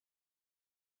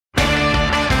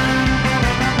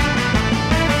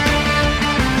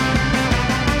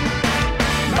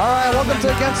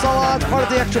Against the Odds, part of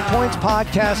the Extra Points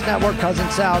Podcast Network. Cousin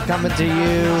Sal coming to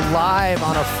you live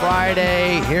on a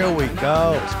Friday. Here we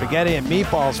go. Spaghetti and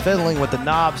meatballs fiddling with the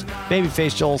knobs.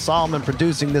 Babyface Joel Solomon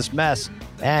producing this mess.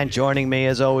 And joining me,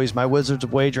 as always, my wizards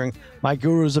of wagering, my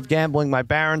gurus of gambling, my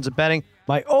barons of betting,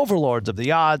 my overlords of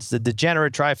the odds, the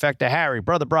degenerate trifecta, Harry,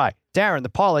 Brother Bry, Darren, the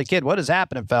parlay kid. What is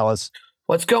happening, fellas?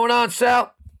 What's going on,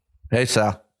 Sal? Hey,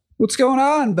 Sal. What's going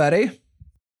on, buddy?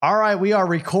 All right, we are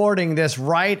recording this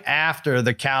right after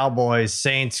the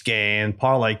Cowboys-Saints game.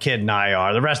 Parlay Kid and I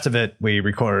are. The rest of it, we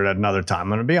recorded at another time. I'm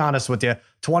going to be honest with you.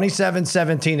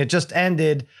 27-17. It just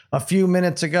ended a few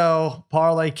minutes ago.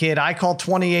 Parlay Kid, I call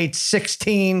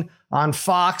 28-16 on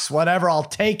Fox. Whatever, I'll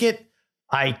take it.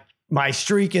 My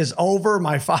streak is over,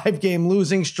 my 5-game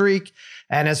losing streak.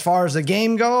 And as far as the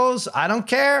game goes, I don't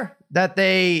care that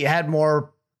they had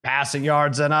more passing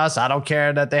yards than us. I don't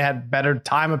care that they had better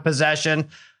time of possession.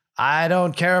 I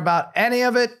don't care about any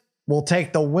of it. We'll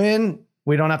take the win.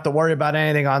 We don't have to worry about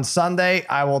anything on Sunday.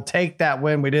 I will take that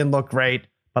win. We didn't look great,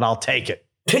 but I'll take it.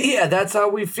 Yeah, that's how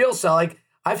we feel, Sal. Like,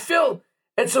 I feel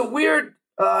it's a weird.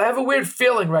 I have a weird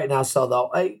feeling right now, Sal. Though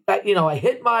I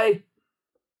hit my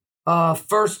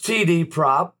first TD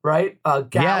prop, right?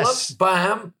 Gallup, yes.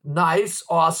 Bam, nice,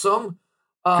 awesome.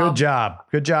 Good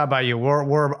job by you.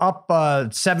 We're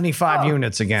up 75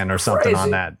 units again or something on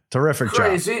that. Terrific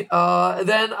crazy. job.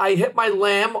 Then I hit my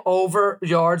Lamb over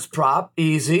yards prop,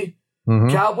 easy. Mm-hmm.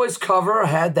 Cowboys cover, I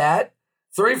had that.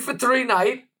 3 for 3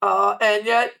 night, and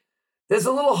yet there's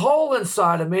a little hole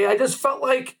inside of me. I just felt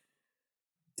like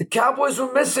the Cowboys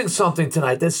were missing something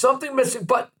tonight. There's something missing,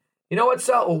 but you know what,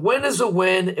 Sal? A win is a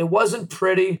win. It wasn't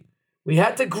pretty. We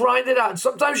had to grind it out. And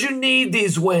sometimes you need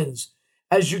these wins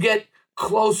as you get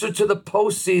closer to the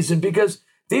postseason, because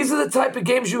these are the type of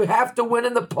games you have to win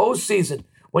in the postseason.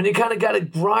 When you kind of got to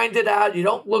grind it out, you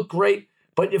don't look great,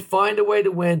 but you find a way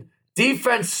to win.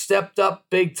 Defense stepped up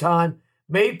big time,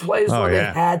 made plays when they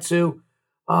had to.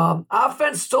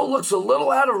 Offense still looks a little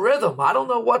out of rhythm. I don't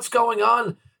know what's going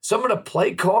on. Some of the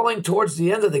play calling towards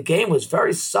the end of the game was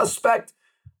very suspect.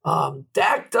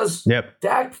 Dak is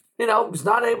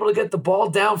not able to get the ball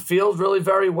downfield really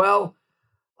very well.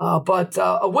 But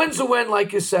a win's a win,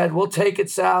 like you said. We'll take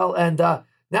it, Sal. And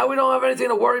now we don't have anything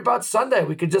to worry about Sunday.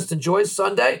 We could just enjoy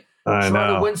Sunday, try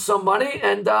to win some money,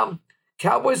 and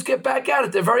Cowboys get back at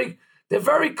it. They're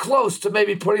very close to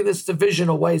maybe putting this division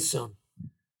away soon.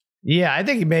 Yeah, I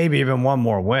think maybe even one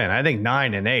more win. I think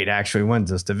 9-8 actually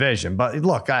wins this division. But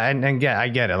look, I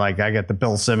get it. Like, I get the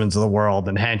Bill Simmons of the world,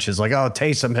 and Hench is like, oh,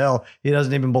 Taysom Hill, he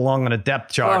doesn't even belong on a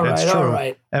depth chart. That's true.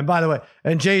 Right. And by the way,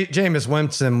 and Jameis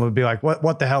Winston would be like,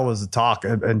 what the hell was the talk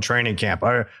in training camp?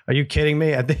 Are you kidding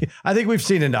me? I think we've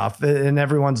seen enough in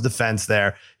everyone's defense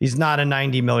there. He's not a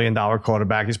 $90 million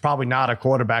quarterback. He's probably not a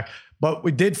quarterback. But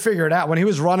we did figure it out. When he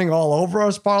was running all over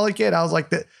us, Parlay Kid, I was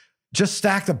like, just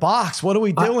stack the box. What are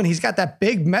we doing? He's got that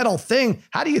big metal thing.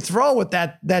 How do you throw with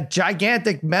that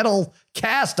gigantic metal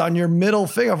cast on your middle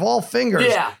finger of all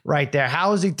fingers right there?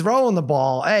 How is he throwing the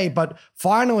ball? But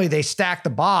finally they stacked the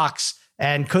box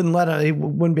and couldn't let it. He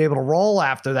wouldn't be able to roll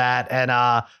after that. And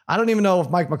I don't even know if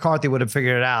Mike McCarthy would have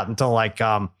figured it out until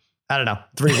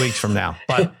 3 weeks from now.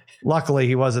 But luckily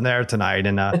he wasn't there tonight,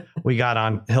 and we got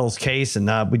on Hill's case, and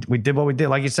we did what we did.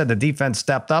 Like you said, the defense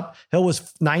stepped up. Hill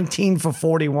was 19 for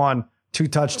 41, 2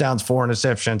 touchdowns, 4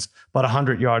 interceptions, but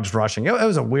 100 yards rushing. It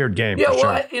was a weird game. Yeah, for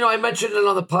sure. I mentioned it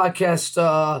on the podcast.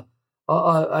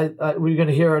 We're going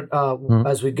to hear it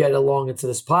as we get along into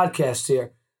this podcast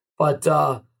here. But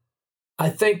I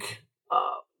think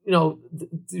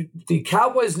the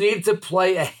Cowboys need to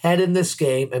play ahead in this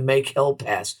game and make Hill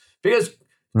pass, because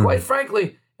quite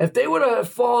frankly, if they would have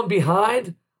fallen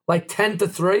behind like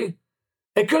 10-3,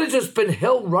 it could have just been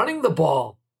Hill running the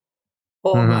ball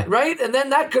all night, right? And then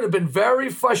that could have been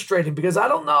very frustrating, because I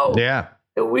don't know. Yeah.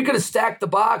 We could have stacked the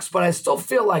box, but I still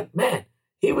feel like, man,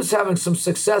 he was having some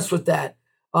success with that.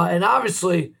 And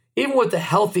obviously, even with the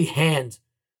healthy hand,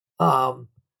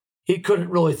 he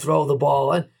couldn't really throw the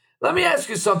ball. And let me ask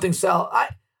you something, Sal.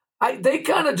 They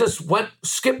kind of just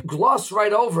glossed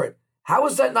right over it. How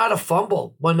is that not a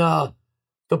fumble when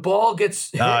the ball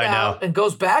gets hit out and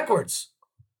goes backwards?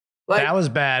 That was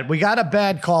bad. We got a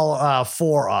bad call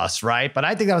for us, right? But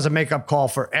I think that was a makeup call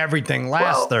for everything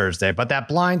last Thursday. But that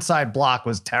blindside block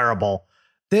was terrible.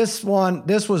 This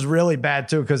was really bad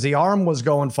too, because the arm was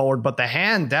going forward, but the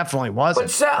hand definitely wasn't.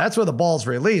 That's where the ball's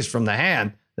released, from the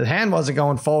hand. The hand wasn't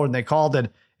going forward, and they called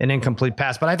it an incomplete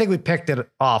pass. But I think we picked it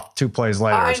off 2 plays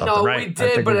later or something, right?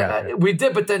 We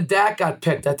did, but then Dak got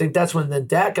picked. I think that's when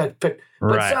Dak got picked.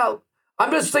 But right. Sal,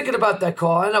 I'm just thinking about that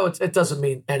call. I know it doesn't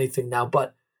mean anything now,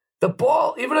 but the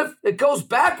ball, even if it goes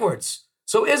backwards,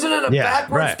 So isn't it a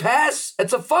backwards pass?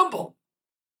 It's a fumble.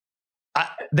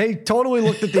 They totally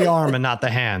looked at the arm and not the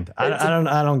hand. I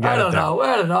don't get it.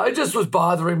 I don't know. It just was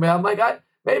bothering me. I'm like,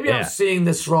 maybe I'm seeing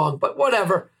this wrong, but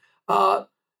whatever.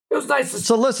 It was nice to see.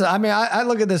 So listen, I mean, I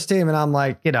look at this team and I'm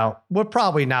like, we're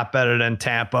probably not better than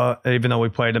Tampa, even though we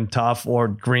played them tough, or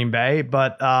Green Bay,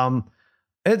 but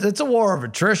it's a war of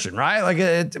attrition, right?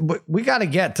 Like we got to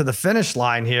get to the finish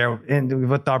line here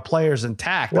with our players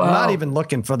intact. Wow. I'm not even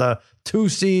looking for the 2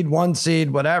 seed, 1 seed,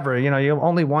 whatever.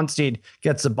 Only 1 seed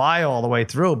gets the bye all the way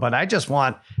through. But I just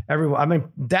want everyone. I mean,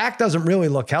 Dak doesn't really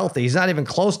look healthy. He's not even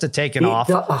close to taking off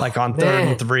like on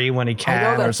 3rd and 3 when he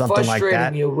can, or something like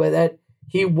that. You with it.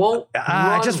 He won't.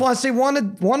 I just want to see one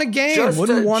a game.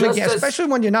 Wouldn't want a game, especially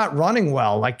when you're not running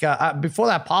well. Like before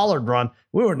that Pollard run,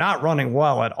 we were not running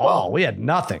well at all. We had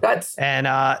nothing. And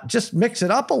just mix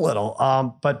it up a little.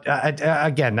 But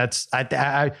again,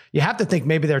 you have to think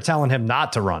maybe they're telling him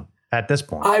not to run at this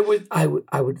point. I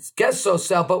would guess so,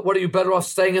 Sal. But what are you better off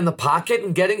staying in the pocket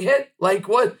and getting hit? Like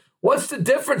what's the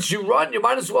difference? You run. You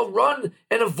might as well run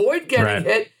and avoid getting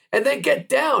hit. And then get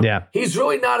down. Yeah. He's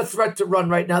really not a threat to run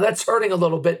right now. That's hurting a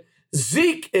little bit.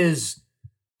 Zeke he's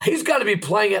got to be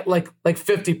playing at like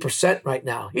 50% right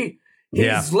now.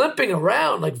 He's limping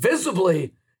around, like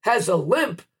visibly has a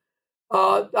limp.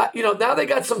 Now they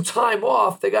got some time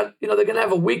off. They're going to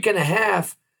have a week and a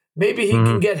half. Maybe he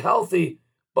can get healthy,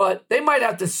 but they might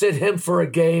have to sit him for a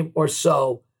game or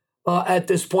so. At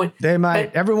this point, they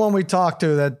might. Everyone we talk to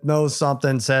that knows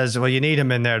something says, "Well, you need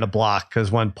him in there to block,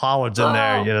 because when Pollard's in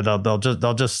there,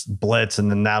 they'll just blitz, and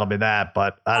then that'll be that."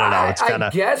 But I don't know. It's I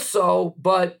guess so,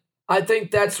 but I think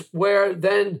that's where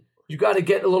then you got to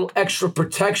get a little extra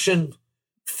protection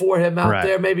for him out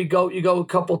there. Maybe you go a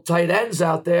couple tight ends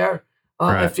out there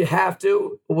if you have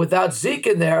to without Zeke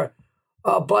in there.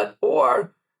 But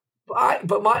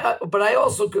I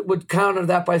also would counter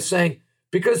that by saying,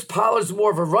 because Pollard's more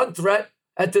of a run threat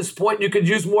at this point, you could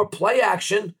use more play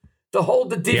action to hold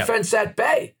the defense at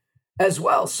bay as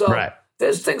well. So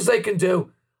there's things they can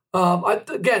do.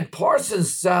 Again,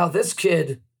 Parsons, Sal, this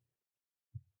kid,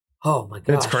 oh my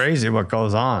gosh. It's crazy what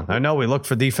goes on. I know we look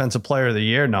for Defensive Player of the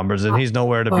Year numbers, and he's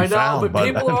nowhere to be found. But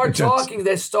people are talking.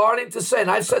 They're starting to say, and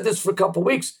I've said this for a couple of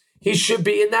weeks, he should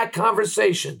be in that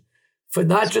conversation for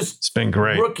not just it's been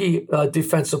great. Rookie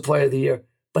Defensive Player of the Year,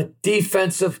 but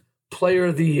Defensive Player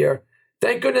of the Year.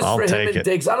 Thank goodness for him and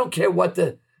Diggs. I don't care what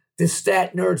the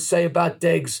stat nerds say about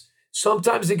Diggs.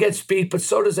 Sometimes he gets beat, but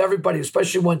so does everybody,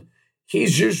 especially when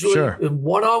he's usually in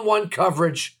one-on-one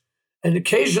coverage, and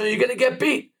occasionally you're going to get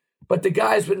beat. But the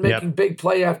guy's been making big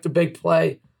play after big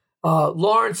play.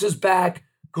 Lawrence is back.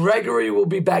 Gregory will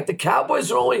be back. The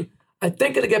Cowboys are only, I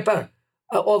think, going to get better.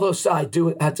 Although, I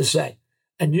do have to say,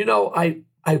 and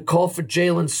I called for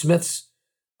Jalen Smith's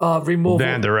removal.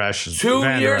 Van Der Esch 2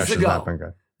 years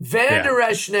ago. Van Der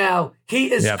Esch now,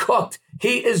 he is cooked.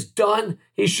 He is done.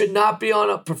 He should not be on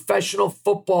a professional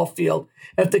football field.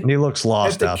 He looks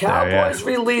lost out there. If the Cowboys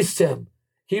released him,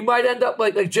 he might end up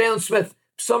like Jalen Smith.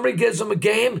 If somebody gives him a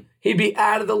game, he'd be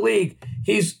out of the league.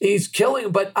 He's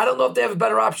killing, but I don't know if they have a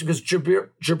better option, because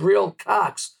Jabril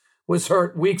Cox was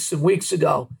hurt weeks and weeks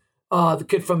ago. The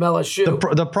kid from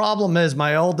LSU. The problem is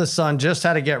my oldest son just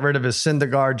had to get rid of his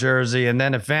Syndergaard jersey, and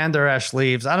then if Van Der Esch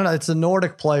leaves, I don't know. It's the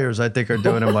Nordic players I think are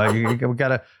doing him. Like we got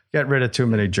to get rid of too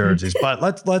many jerseys. But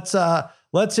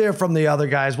let's hear from the other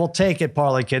guys. We'll take it,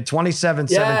 Parlay Kid. 27-17.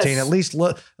 Yes.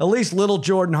 At least little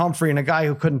Jordan Humphrey, and a guy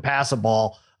who couldn't pass a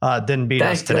ball didn't beat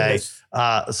us today.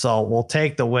 So we'll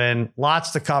take the win.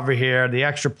 Lots to cover here. The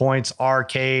extra points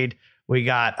arcade. We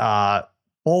got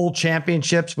bowl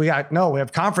championships. We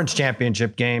have conference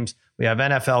championship games. We have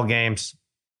NFL games.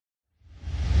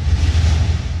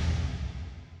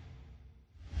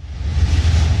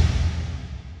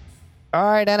 All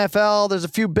right, NFL, there's a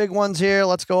few big ones here.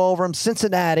 Let's go over them.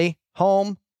 Cincinnati,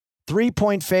 home,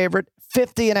 3-point favorite,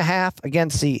 50.5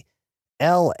 against the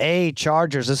LA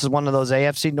Chargers. This is one of those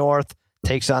AFC North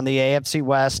takes on the AFC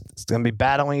West. It's going to be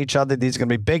battling each other. These are going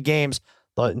to be big games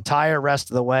the entire rest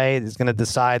of the way. It's going to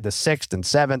decide the 6th and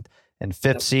 7th and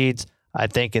 5th seeds. I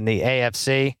think in the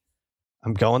AFC,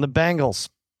 I'm going the Bengals.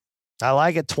 I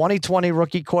like it. 2020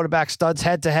 rookie quarterback studs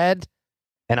head to head,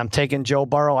 and I'm taking Joe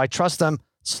Burrow. I trust them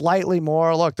slightly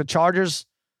more. Look, the Chargers,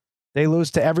 they lose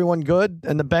to everyone good,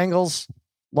 and the Bengals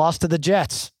lost to the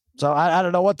Jets. So I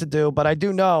don't know what to do, but I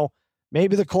do know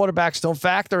maybe the quarterbacks don't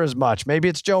factor as much. Maybe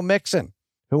it's Joe Mixon,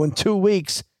 who in 2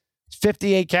 weeks,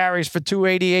 58 carries for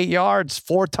 288 yards,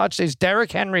 4 touchdowns.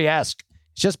 Derrick Henry-esque.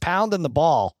 He's just pounding the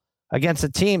ball against a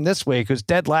team this week who's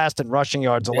dead last in rushing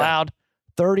yards allowed,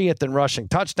 30th in rushing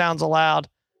touchdowns allowed.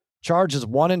 Chargers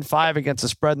 1-5 against the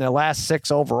spread in their last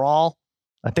 6 overall.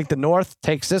 I think the North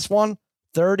takes this one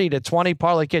 30-20.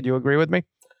 Parlay Kid, you agree with me?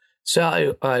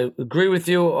 So I agree with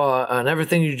you on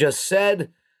everything you just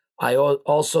said. I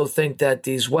also think that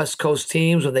these West Coast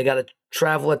teams, when they got to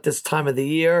travel at this time of the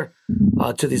year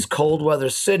to these cold weather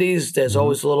cities, there's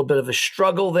always a little bit of a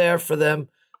struggle there for them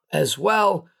as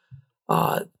well.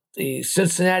 The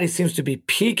Cincinnati seems to be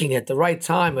peaking at the right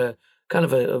time, kind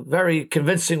of a very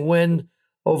convincing win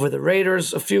over the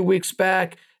Raiders a few weeks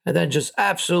back, and then just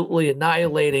absolutely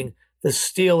annihilating the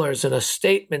Steelers in a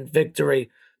statement victory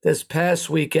this past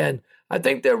weekend. I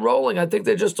think they're rolling. I think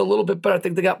they're just a little bit better. I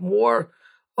think they got more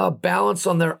balance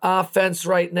on their offense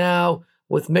right now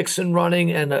with Mixon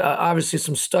running and obviously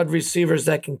some stud receivers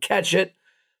that can catch it.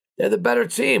 They're the better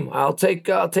team. I'll take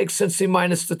Cincy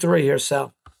minus the 3 here,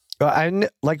 Sal.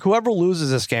 Like whoever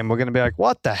loses this game, we're going to be like,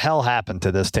 what the hell happened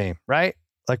to this team, right?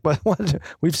 Like,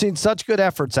 we've seen such good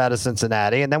efforts out of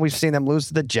Cincinnati, and then we've seen them lose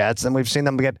to the Jets, and we've seen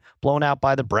them get blown out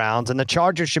by the Browns, and the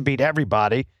Chargers should beat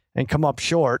everybody and come up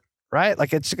short, right?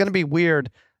 Like, it's going to be weird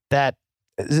that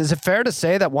 – is it fair to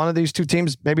say that one of these two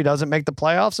teams maybe doesn't make the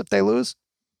playoffs if they lose?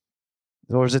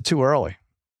 Or is it too early?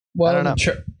 Well, I don't know.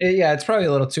 Yeah, it's probably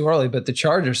a little too early, but the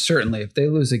Chargers certainly, if they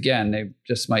lose again, they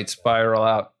just might spiral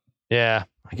out. Yeah,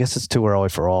 I guess it's too early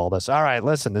for all this. All right,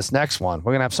 listen, this next one,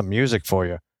 we're going to have some music for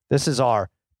you. This is our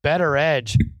Better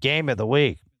Edge game of the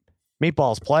week.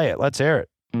 Meatballs, play it. Let's hear it.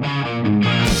 You get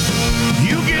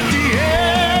the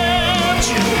edge.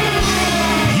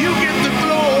 You get the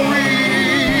glory.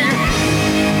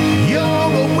 You're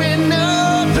a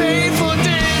winner. Pay for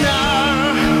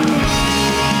dinner.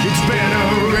 It's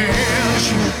Better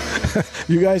Edge.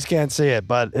 You guys can't see it,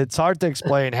 but it's hard to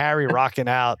explain Harry rocking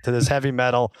out to this heavy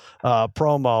metal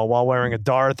promo while wearing a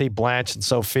Dorothy, Blanche, and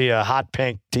Sophia hot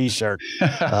pink T-shirt.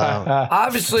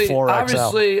 Obviously,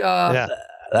 4XL. yeah.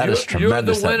 That is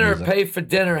tremendous. You're the winner. Pay for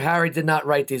dinner. Harry did not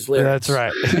write these lyrics. That's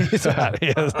right. He's not. He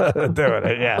is doing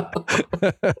it. Yeah.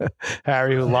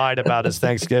 Harry, who lied about his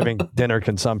Thanksgiving dinner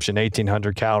consumption,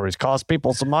 1,800 calories, cost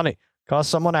people some money. Cost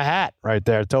someone a hat right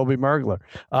there. Toby Mergler.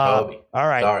 Toby. All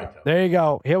right. Sorry, Toby. There you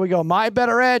go. Here we go. My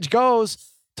Better Edge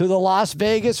goes to the Las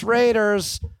Vegas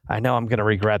Raiders. I know I'm going to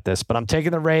regret this, but I'm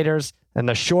taking the Raiders and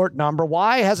the short number.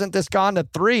 Why hasn't this gone to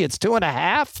 3? It's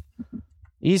 2.5.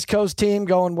 East Coast team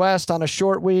going west on a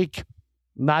short week.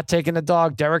 Not taking the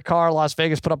dog. Derek Carr, Las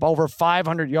Vegas put up over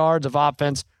 500 yards of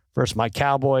offense versus my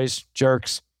Cowboys,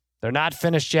 jerks. They're not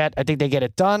finished yet. I think they get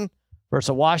it done versus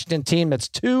a Washington team that's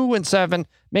 2-7.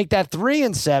 Make that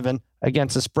 3-7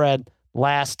 against the spread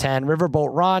last 10. Riverboat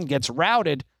Ron gets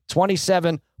routed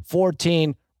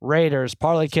 27-14 Raiders.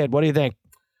 Parlay Kid, what do you think?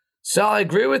 Sal, I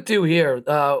agree with you here.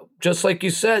 Just like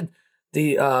you said,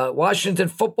 the Washington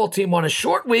football team on a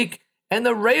short week and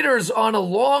the Raiders on a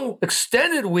long,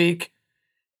 extended week.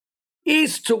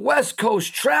 East to West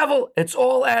Coast travel, it's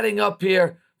all adding up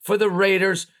here for the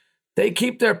Raiders. They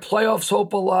keep their playoffs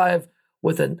hope alive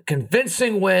with a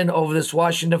convincing win over this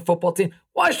Washington football team.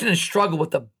 Washington struggled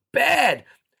with a bad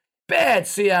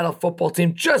Seattle football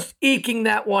team, just eking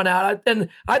that one out. And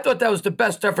I thought that was the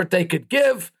best effort they could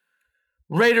give.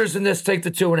 Raiders in this take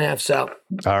the 2.5, Sal.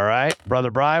 All right.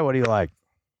 Brother Bry, what do you like?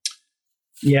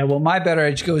 Yeah, well, my Better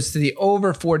Edge goes to the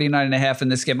over 49.5 in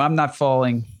this game. I'm not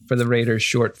falling for the Raiders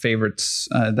short favorites.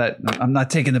 That I'm not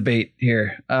taking the bait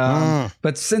here.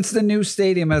 But since the new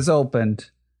stadium has opened,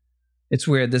 it's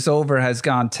weird. This over has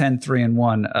gone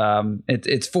 10-3-1.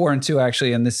 It's 4-2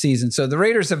 actually in this season. So the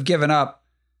Raiders have given up.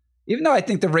 Even though I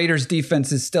think the Raiders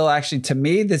defense is still actually, to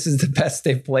me, this is the best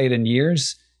they've played in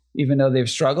years, even though they've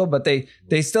struggled, but they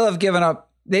still have given up.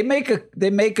 They make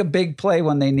a big play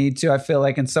when they need to, I feel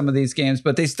like, in some of these games,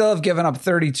 but they still have given up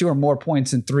 32 or more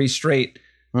points in 3 straight.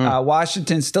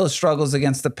 Washington still struggles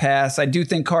against the pass. I do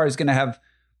think Carr is going to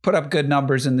put up good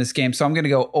numbers in this game, so I'm going to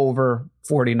go over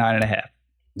 49.5.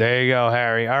 There you go,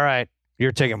 Harry. All right.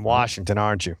 You're taking Washington,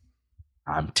 aren't you?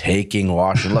 I'm taking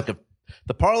Washington. Look, if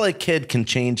the Parlay Kid can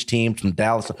change teams from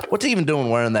Dallas, what's he even doing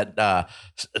wearing that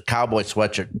cowboy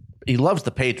sweatshirt? He loves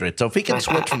the Patriots. So if he can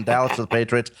switch from Dallas to the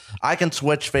Patriots, I can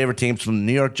switch favorite teams from the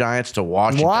New York Giants to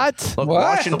Washington. What? Look, What?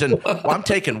 Washington. I'm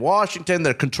taking Washington.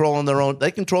 They're controlling their own.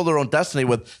 They control their own destiny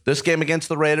with this game against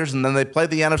the Raiders, and then they play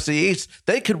the NFC East.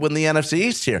 They could win the NFC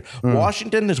East here.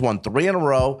 Washington has won 3 in a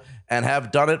row and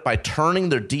have done it by turning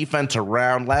their defense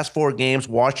around. Last 4 games,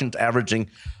 Washington's averaging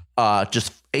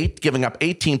giving up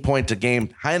 18 points a game.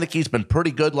 Heineke's been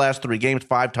pretty good last 3 games,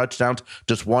 5 touchdowns,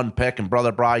 just 1 pick. And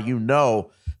Brother Bry, you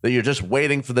know that you're just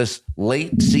waiting for this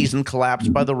late season collapse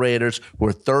by the Raiders, who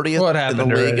are 30th in the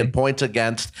league in points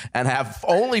against and have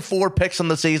only 4 picks in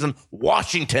the season.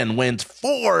 Washington wins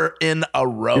 4 in a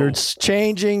row. You're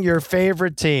changing your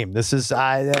favorite team. This is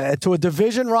to a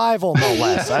division rival, no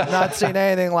less. I've not seen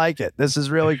anything like it. This is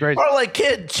really great. Or like,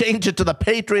 kid, change it to the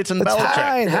Patriots and Belichick.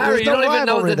 Fine. Harry, There's no you don't even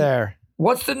know rivalry there.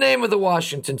 What's the name of the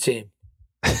Washington team?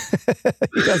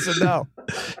 He doesn't know.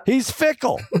 He's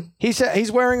fickle.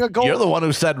 He's wearing a gold. You're the one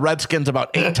who said Redskins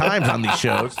about 8 times on these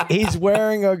shows. He's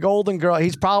wearing a golden girl.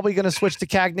 He's probably going to switch to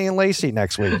Cagney and Lacey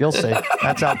next week. You'll see.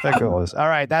 That's how fickle it is. All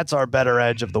right, that's our better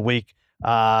edge of the week.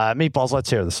 Meatballs, let's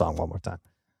hear the song one more time.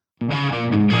 You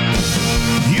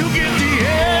get the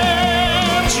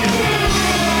edge.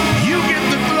 You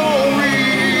get the glory.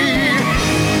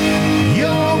 You're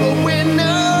a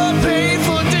winner. Pay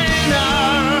for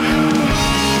dinner.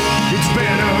 It's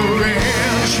better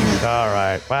edge. All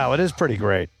right. Wow, it is pretty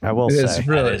great. I will It say. is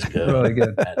really, really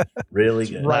good. Really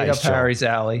good. Right Nice up job. Harry's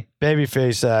alley.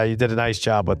 Babyface, you did a nice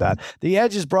job with that. The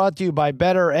Edge is brought to you by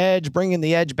Better Edge, bringing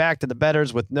the edge back to the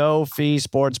bettors with no fee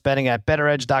sports betting at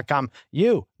betteredge.com.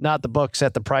 You, not the book,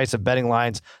 set the price of betting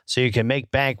lines so you can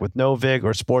make bank with no VIG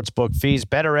or sportsbook fees.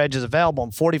 Better Edge is available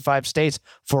in 45 states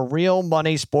for real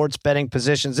money sports betting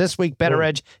positions. This week, Better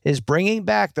Edge is bringing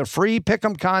back the free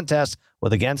pick'em contest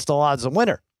with Against All Odds. The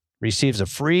winner receives a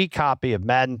free copy of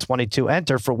Madden 22.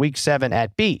 Enter for Week 7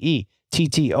 at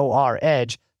BETTOR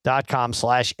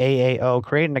edge.com/AAO.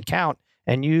 Create an account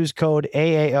and use code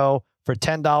AAO for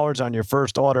 $10 on your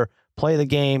first order. Play the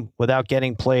game without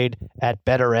getting played at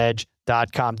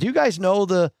betteredge.com. Do you guys know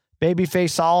the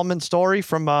Babyface Solomon story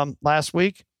from last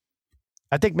week?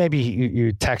 I think maybe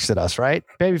you texted us, right?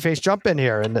 Babyface, jump in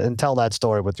here and tell that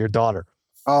story with your daughter.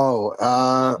 Oh,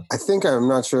 I think I'm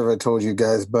not sure if I told you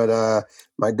guys, but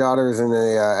my daughter's in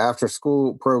a after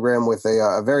school program with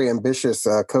a very ambitious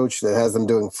coach that has them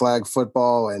doing flag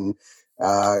football and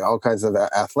all kinds of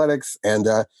athletics. And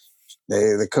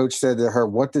the coach said to her,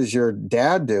 "What does your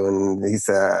dad do?" And he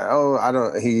said, "Oh, I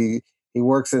don't. He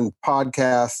works in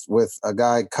podcasts with a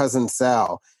guy, Cousin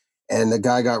Sal." And the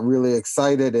guy got really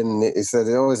excited and he said,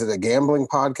 "Oh, is it a gambling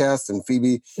podcast?" And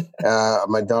Phoebe,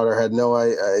 my daughter, had no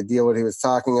idea what he was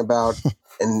talking about.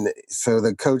 And so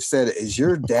the coach said, "Is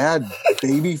your dad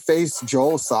Babyface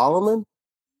Joel Solomon?"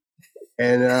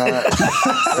 And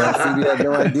so Phoebe had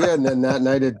no idea. And then that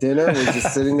night at dinner, we're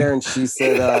just sitting there and she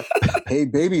said, "Hey,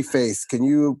 Babyface, can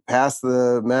you pass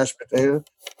the mashed potato?"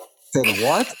 I said,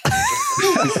 "What?" She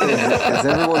said, "Does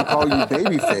everyone call you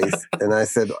Babyface?" And I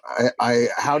said, I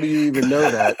how do you even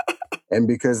know that? And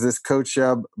because this coach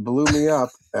blew me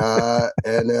up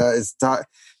and is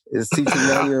teaching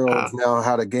 9-year-olds now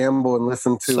how to gamble and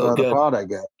listen to the pod I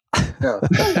get. Yeah.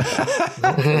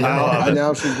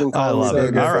 Now she's been calling me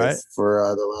Babyface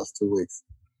for the last 2 weeks.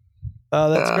 Oh,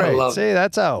 that's great. See,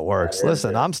 that's how it works.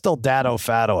 Listen, I'm still Dado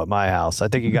Fado at my house. I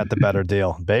think you got the better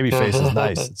deal. Babyface is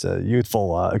nice. It's a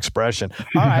youthful expression.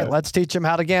 All right, let's teach them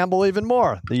how to gamble even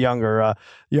more. The younger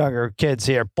kids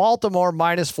here. Baltimore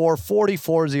 -4,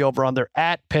 44 is the over-under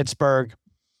at Pittsburgh.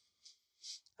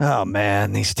 Oh,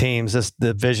 man, these teams, this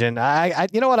division. I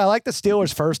you know what? I like the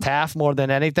Steelers' first half more than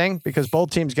anything because both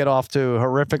teams get off to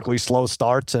horrifically slow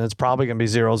starts, and it's probably going to be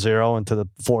 0-0 into the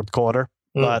fourth quarter.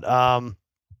 But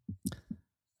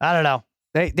I don't know.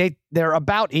 They're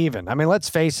about even. I mean, let's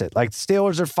face it. Like,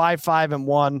 Steelers are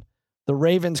 5-5-1. The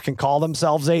Ravens can call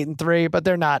themselves 8-3, but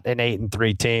they're not an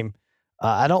 8-3 team.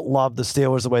 I don't love the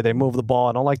Steelers the way they move the ball.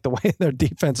 I don't like the way their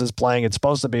defense is playing. It's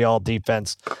supposed to be all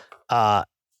defense. But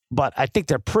I think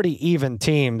they're pretty even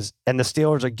teams, and the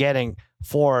Steelers are getting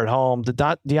 4 at home.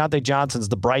 Deontay Johnson's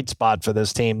the bright spot for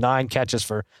this team. 9 catches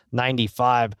for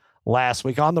 95 last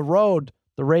week. On the road,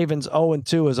 the Ravens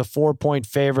 0-2 is a 4-point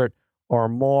favorite or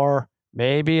more.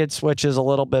 Maybe it switches a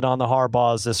little bit on the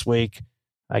Harbaughs this week.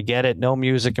 I get it. No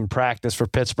music in practice for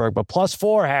Pittsburgh, but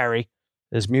 +4, Harry,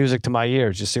 is music to my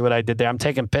ears. You see what I did there? I'm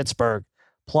taking Pittsburgh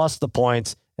plus the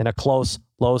points in a close,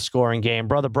 low-scoring game.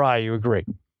 Brother Bry, you agree?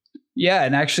 Yeah,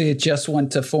 and actually it just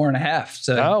went to 4.5.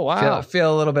 So oh, wow.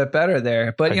 feel a little bit better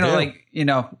there. But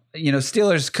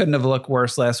Steelers couldn't have looked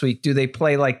worse last week. Do they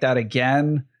play like that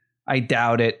again? I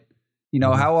doubt it.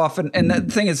 How often, and the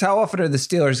thing is, how often are the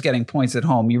Steelers getting points at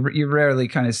home? You rarely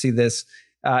kind of see this.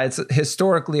 It's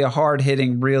historically a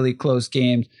hard-hitting, really close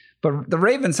game. But the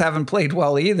Ravens haven't played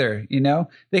well either.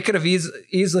 They could have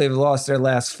easily have lost their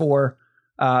last 4.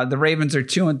 The Ravens are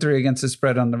 2-3 against the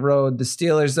spread on the road. The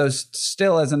Steelers, though,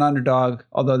 still as an underdog,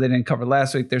 although they didn't cover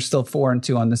last week, they're still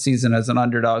 4-2 on the season as an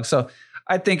underdog. So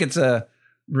I think it's a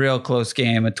real close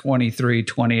game, a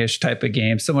 23-20-ish type of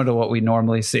game, similar to what we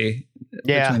normally see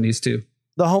between these two.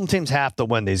 the home teams have to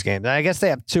win these games. And I guess they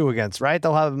have 2 against, right?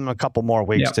 They'll have them a couple more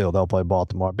weeks too. They'll play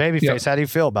Baltimore. Babyface, how do you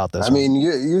feel about this? I mean,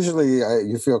 usually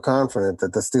you feel confident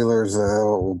that the Steelers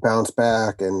will bounce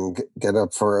back and get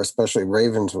up for especially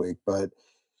Ravens week. But,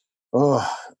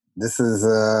 this is,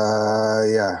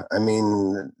 I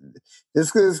mean,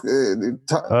 this is.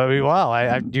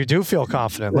 Wow, you do feel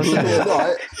confident.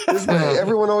 Listen,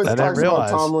 everyone always talks about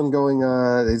Tomlin going,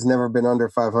 he's never been under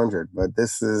 500, but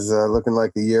this is looking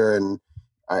like the year. And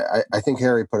I think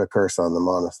Harry put a curse on them,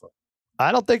 honestly.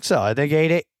 I don't think so. I think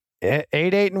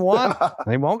 8-8-1.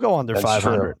 They won't go under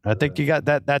 500. True. I think you got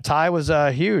that tie was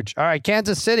huge. All right,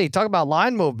 Kansas City. Talk about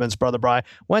line movements, Brother Brian.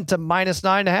 Went to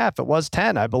 -9.5. It was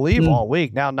 10, I believe, all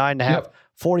week. Now 9.5,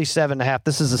 47.5.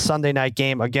 This is a Sunday night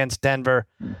game against Denver.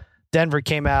 Denver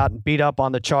came out and beat up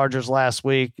on the Chargers last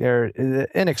week. They're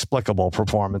inexplicable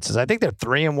performances. I think they're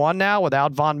 3-1 now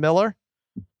without Von Miller.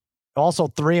 Also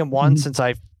 3-1 since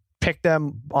I picked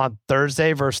them on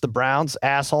Thursday versus the Browns.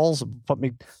 Assholes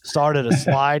started a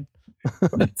slide.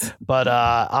 But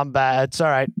I'm bad. It's all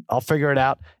right. I'll figure it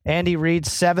out. Andy Reid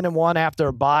 7-1 after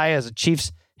a bye as a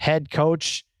Chiefs head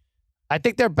coach. I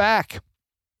think they're back.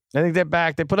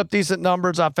 They put up decent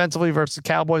numbers offensively versus the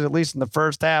Cowboys, at least in the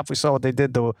first half. We saw what they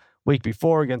did the week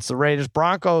before against the Raiders.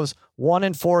 Broncos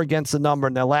 1-4 against the number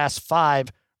in their last 5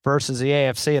 versus the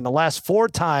AFC. And the last 4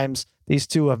 times these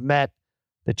two have met,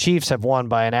 the Chiefs have won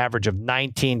by an average of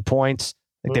 19 points.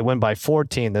 I think they win by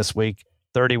 14 this week,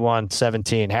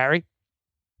 31-17. Harry?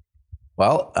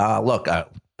 Well, look,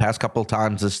 past couple of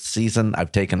times this season,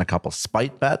 I've taken a couple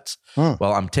spite bets.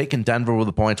 Well, I'm taking Denver with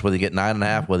the points, whether you get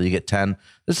 9.5, whether you get 10.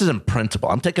 This is in principle.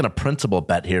 I'm taking a principle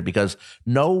bet here because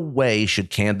no way should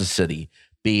Kansas City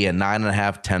be a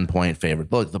 9.5, 10-point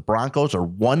favorite. Look, the Broncos are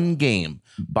 1 game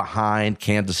behind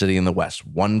Kansas City in the West,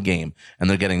 1 game, and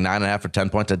they're getting 9.5 or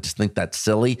 10 points. I just think that's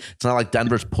silly. It's not like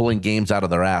Denver's pulling games out of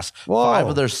their ass. Whoa. 5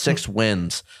 of their 6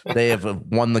 wins, they have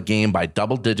won the game by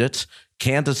double digits.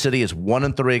 Kansas City is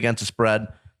 1-3 against the spread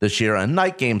this year, and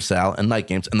night games, Sal, and night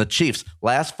games. And the Chiefs,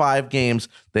 last 5 games,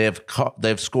 they've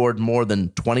scored more than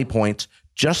 20 points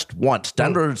just once.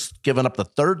 Denver's given up the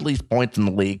 3rd least points in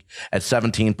the league at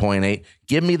 17.8.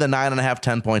 Give me the 9.5,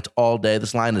 10 points all day.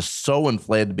 This line is so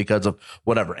inflated because of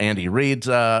whatever Andy Reid's,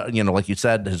 like you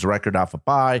said, his record off a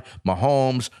bye,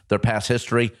 Mahomes, their past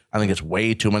history. I think it's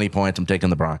way too many points. I'm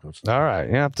taking the Broncos. All right,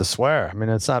 you have to swear. I mean,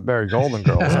 it's not very Golden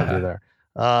Girls I do there.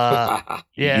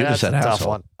 That's a tough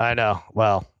one. I know.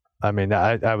 Well, I mean,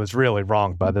 I was really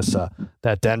wrong by this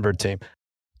that Denver team.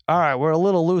 All right, we're a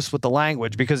little loose with the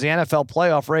language because the NFL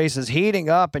playoff race is heating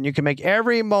up, and you can make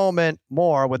every moment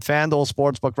more with FanDuel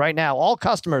Sportsbook right now. All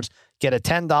customers get a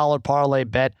 $10 parlay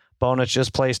bet bonus.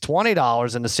 Just place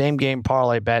 $20 in the same game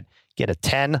parlay bet. Get a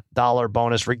 $10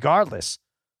 bonus regardless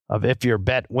of if your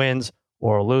bet wins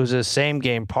or loses. Same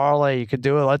game parlay. You could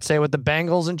do it, let's say, with the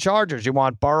Bengals and Chargers. You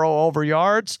want Burrow over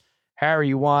yards. Harry,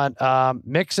 you want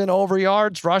Mixon over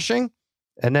yards rushing,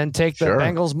 and then take the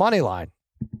Bengals money line.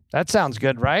 That sounds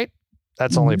good, right?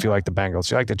 That's only if you like the Bengals.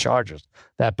 If you like the Chargers,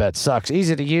 that bet sucks.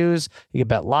 Easy to use. You can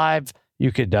bet live.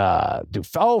 You could do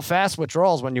fast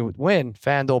withdrawals when you win.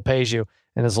 FanDuel pays you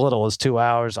in as little as 2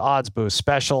 hours. Odds boost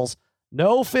specials.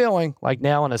 No feeling like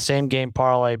nailing a same-game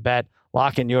parlay bet.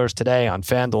 Lock in yours today on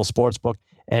FanDuel Sportsbook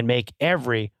and make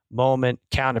every moment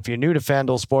count. If you're new to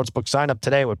FanDuel Sportsbook, sign up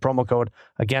today with promo code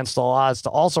Against All Odds to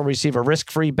also receive a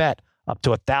risk-free bet up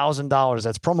to $1,000.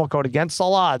 That's promo code Against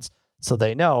All Odds, so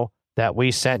they know that we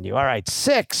sent you. All right,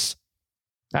 6.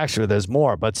 Actually, there's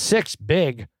more, but 6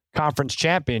 big conference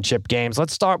championship games.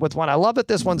 Let's start with one. I love that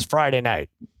this one's Friday night.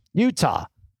 Utah,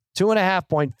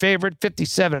 2.5-point favorite,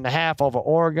 57.5 over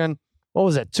Oregon. What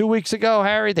was it, 2 weeks ago,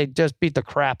 Harry? They just beat the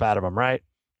crap out of them, right?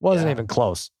 Wasn't even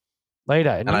close. Later.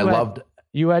 And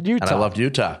you had Utah. And I loved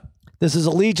Utah. This is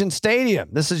Allegiant Stadium.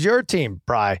 This is your team,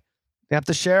 Bry. You have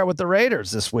to share it with the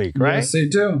Raiders this week, right? Yes, they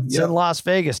do. It's in Las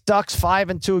Vegas. Ducks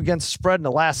 5-2 against the spread in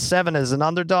the last 7 as an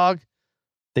underdog.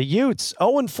 The Utes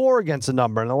 0-4 against the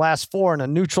number in the last 4 in a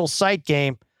neutral site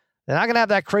game. They're not going to have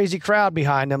that crazy crowd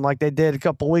behind them like they did a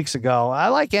couple weeks ago. I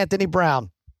like Anthony Brown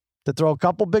to throw a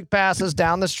couple big passes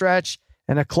down the stretch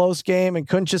in a close game. And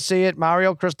couldn't you see it?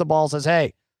 Mario Cristobal says,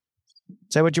 hey,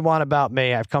 say what you want about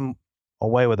me. I've come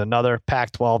away with another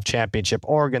Pac-12 championship.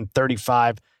 Oregon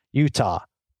 35, Utah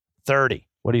 30.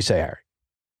 What do you say, Harry?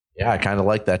 Yeah, I kind of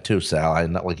like that too, Sal.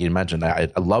 Like you mentioned, I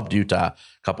loved Utah a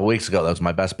couple weeks ago. That was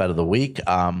my best bet of the week.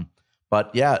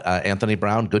 But yeah, Anthony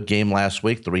Brown, good game last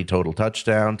week, 3 total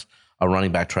touchdowns. A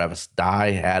running back, Travis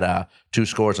Dye, had 2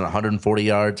 scores and 140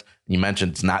 yards. You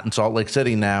mentioned it's not in Salt Lake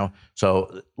City now.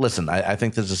 So listen, I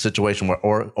think there's a situation where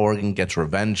Oregon gets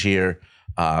revenge here.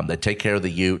 They take care of the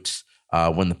Utes.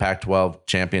 win the Pac-12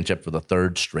 championship for the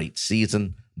third straight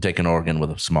season. I'm taking Oregon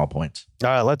with a small points. All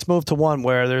right, let's move to one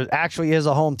where there actually is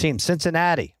a home team.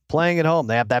 Cincinnati playing at home.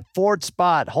 They have that fourth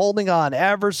spot, holding on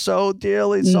ever so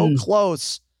dearly, so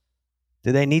close.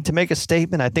 Do they need to make a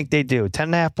statement? I think they do.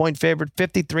 10.5-point favorite,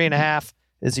 53.5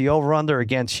 is the over-under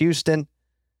against Houston.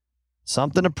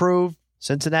 Something to prove.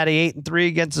 Cincinnati 8-3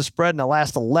 against the spread in the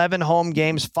last 11 home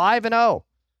games, 5-0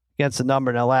 against the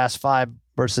number in the last 5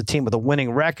 versus a team with a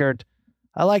winning record.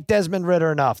 I like Desmond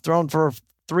Ridder enough. Thrown for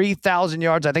 3,000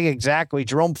 yards, I think exactly.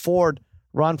 Jerome Ford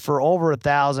run for over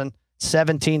 1,000,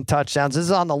 17 touchdowns. This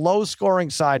is on the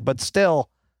low-scoring side, but still,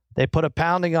 they put a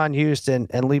pounding on Houston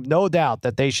and leave no doubt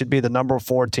that they should be the number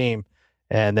 4 team.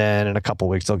 And then in a couple of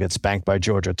weeks, they'll get spanked by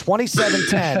Georgia.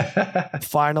 27-10,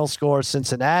 final score,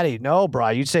 Cincinnati. No,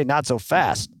 Bri, you'd say not so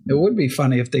fast. It would be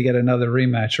funny if they get another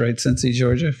rematch, right? Cincy,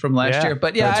 Georgia from last year.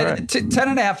 But yeah, right.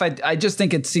 10.5, I just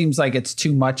think it seems like it's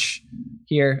too much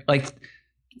here. Like,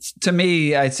 to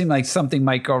me, it seemed like something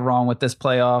might go wrong with this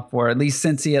playoff, or at least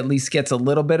Cincy at least gets a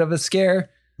little bit of a scare.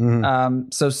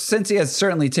 So Cincy has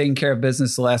certainly taken care of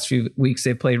business the last few weeks.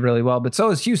 They played really well, but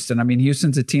so is Houston. I mean,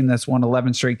 Houston's a team that's won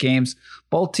 11 straight games.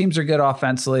 Both teams are good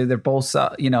offensively. They're both,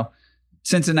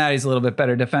 Cincinnati's a little bit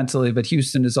better defensively, but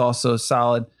Houston is also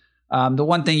solid. The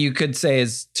one thing you could say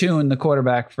is Tune, the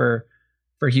quarterback for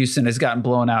Houston, has gotten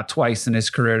blown out twice in his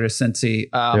career to Cincy.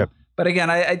 But again,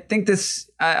 I think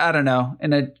this, I don't know,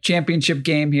 in a championship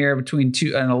game here between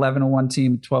an 11-1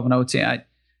 team, 12-0 team,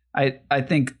 I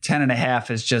think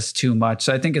 10.5 is just too much.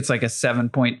 So I think it's like a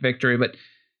 7-point victory. But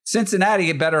Cincinnati,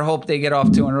 you better hope they get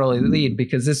off to an early lead,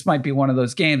 because this might be one of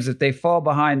those games. If they fall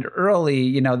behind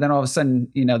early, then all of a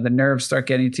sudden, the nerves start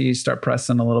getting to you, start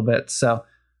pressing a little bit. So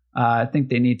I think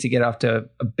they need to get off to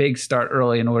a big start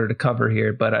early in order to cover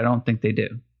here, but I don't think they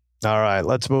do. All right,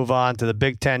 let's move on to the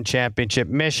Big Ten Championship.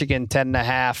 Michigan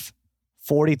 10.5,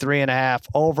 43.5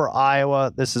 over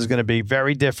Iowa. This is going to be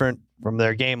very different from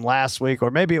their game last week,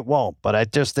 or maybe it won't, but I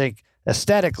just think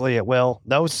aesthetically it will.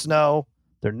 No snow.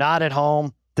 They're not at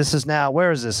home. This is now,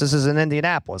 where is this? This is in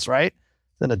Indianapolis, right?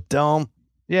 It's in a dome.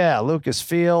 Yeah, Lucas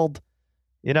Field.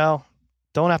 Don't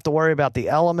have to worry about the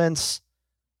elements.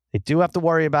 They do have to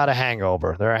worry about a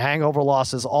hangover. There are hangover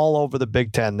losses all over the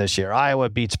Big Ten this year. Iowa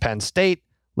beats Penn State,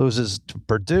 loses to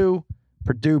Purdue.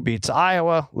 Purdue beats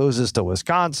Iowa, loses to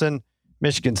Wisconsin.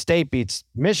 Michigan State beats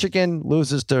Michigan,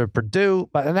 loses to Purdue.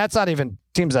 And that's not even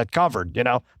teams that covered,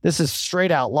 This is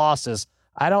straight out losses.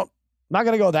 I'm not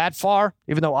going to go that far,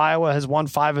 even though Iowa has won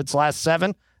 5 of its last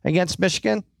 7 against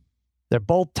Michigan. They're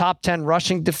both top 10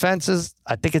 rushing defenses.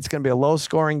 I think it's going to be a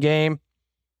low-scoring game.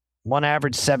 One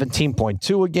average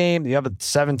 17.2 a game, the other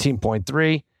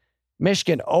 17.3.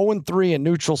 Michigan 0-3 in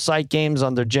neutral site games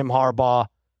under Jim Harbaugh.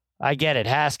 I get it.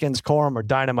 Haskins, Corum are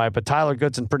dynamite, but Tyler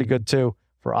Goodson pretty good too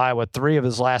for Iowa. 3 of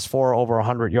his last 4 over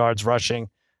 100 yards rushing.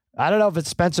 I don't know if it's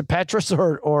Spencer Petras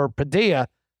or Padilla.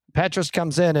 Petras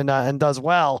comes in and does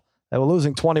well. They were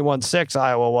losing 21-6,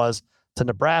 Iowa was, to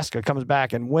Nebraska, comes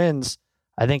back and wins.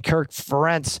 I think Kirk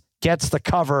Ferentz gets the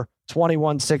cover,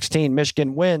 21-16.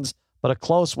 Michigan wins, but a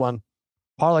close one.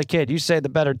 Parlay Kid, you say the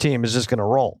better team is just going to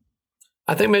roll.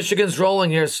 I think Michigan's rolling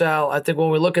here, Sal. I think when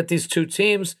we look at these two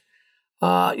teams,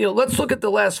 let's look at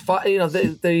the last 5.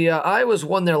 The Iowa's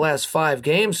won their last 5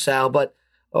 games, Sal, but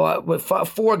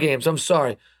 4 games. I'm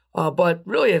sorry, but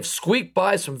really have squeaked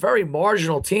by some very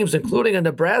marginal teams, including a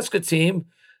Nebraska team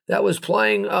that was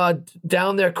playing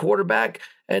down their quarterback,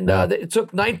 and it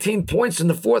took 19 points in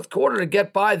the fourth quarter to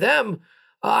get by them.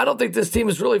 I don't think this team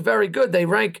is really very good. They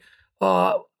rank.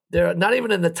 They're not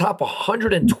even in the top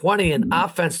 120 in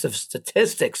offensive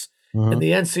statistics in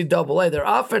the NCAA. Their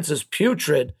offense is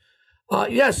putrid.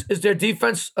 Yes. Is their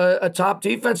defense a top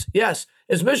defense? Yes.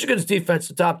 Is Michigan's defense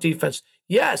a top defense?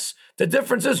 Yes. The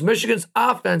difference is Michigan's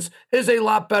offense is a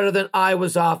lot better than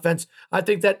Iowa's offense. I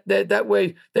think that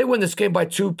way they win this game by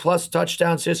 2+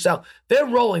 touchdowns here. So they're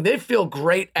rolling. They feel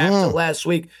great after last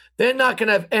week. They're not going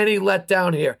to have any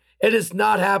letdown here. It is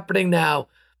not happening now.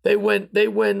 They win. They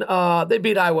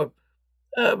beat Iowa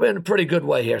in a pretty good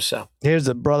way here. So here's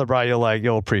the brother, Brian.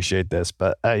 You'll appreciate this,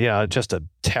 but just a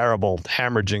terrible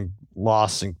hemorrhaging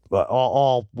loss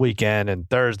all weekend and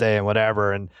Thursday and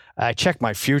whatever. And I checked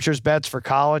my futures bets for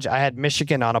college. I had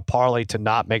Michigan on a parlay to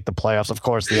not make the playoffs. Of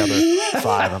course, the other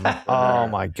 5. I'm like, oh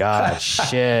my god,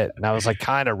 shit! And I was like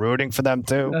kind of rooting for them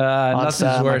too.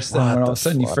 Nothing's worse than when all of a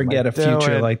sudden you forget a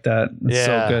future like that. It's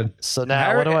so good. So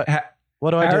now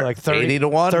what do I do? Like 30 to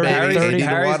 1, 30 80 to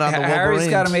 1 on the Wolverines. Harry's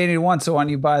got him 80 to 1. So why don't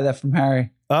you buy that from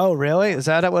Harry? Oh, really? Is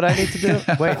that what I need to do?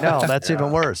 Wait, no, that's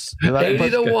even worse.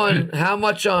 80 to 1. How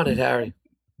much on it, Harry?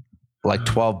 Like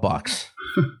 $12.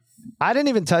 I didn't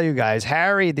even tell you guys.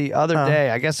 Harry the other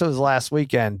day, I guess it was last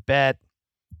weekend, bet.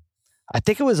 I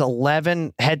think it was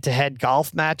 11 head-to-head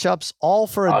golf matchups, all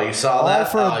for you saw that?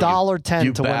 for $1.10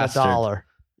 you to win bastard.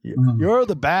 $1. You're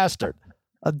the bastard.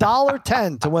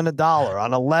 $1.10 to win $1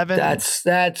 on 11. That's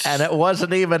And it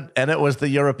wasn't even, and it was the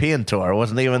European Tour. It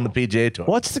wasn't even the PGA Tour.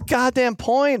 What's the goddamn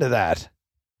point of that?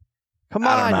 Come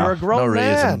I don't on, know. you're a grown no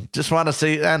man. reason. Just want to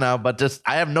see. I know, but just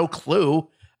I have no clue.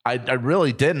 I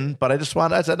really didn't, but I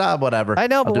said, whatever. I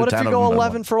know, I'll but do what if 10 you of go them.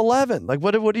 11 for 11? Like,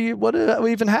 what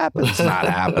even happens? It's not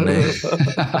happening.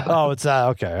 Oh, it's not.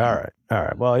 Okay. All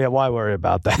right. Well, yeah, why worry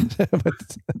about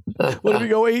that? What if you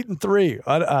go 8 and 3?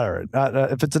 All right.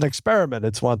 If it's an experiment,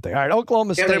 it's one thing. All right.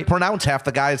 Oklahoma Can't even State. pronounce half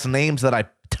the guys' names that I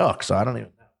took, so I don't even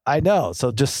know. I know.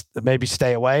 So just maybe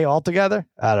stay away altogether.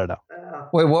 I don't know.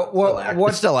 Wait, It's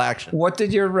what still action. what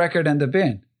did your record end up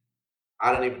being?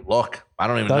 I don't even look. I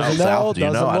don't even Doesn't know. know, Sal, do you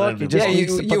doesn't know? look. I He didn't just even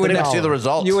needs to put you would the didn't see dollar. the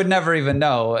results. You would never even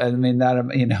know. I mean, that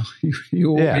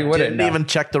you Yeah. wouldn't didn't know. even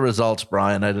check the results,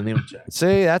 Brian. I didn't even check.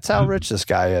 See, that's how rich this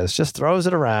guy is. Just throws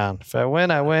it around. If I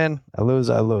win, I win. I lose,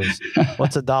 I lose.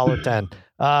 What's $1.10?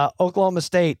 Oklahoma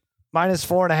State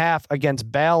 -4.5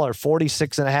 against Baylor.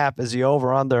 46.5 is the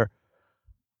over/under.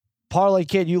 Parlay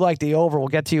Kid, you like the over. We'll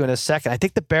get to you in a second. I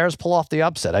think the Bears pull off the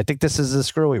upset. I think this is a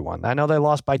screwy one. I know they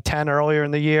lost by 10 earlier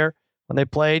in the year when they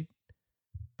played.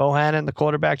 Bohannon, the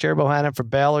quarterback, Jerry Bohannon for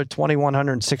Baylor,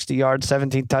 2,160 yards,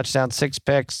 17 touchdowns, 6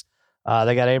 picks.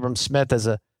 They got Abram Smith as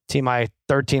a team high,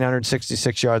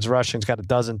 1,366 yards rushing. He's got a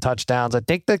dozen touchdowns. I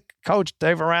think the coach,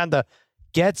 Dave Aranda,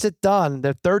 gets it done.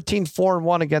 They're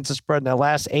 13-4-1 against the spread in their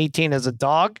last 18 as a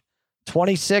dog.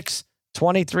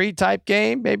 26-23 type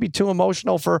game, maybe too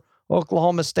emotional for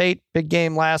Oklahoma State. Big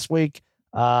game last week.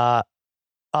 Upset,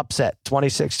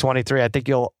 26-23. I think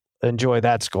you'll enjoy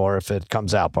that score if it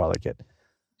comes out, Parlay Kid.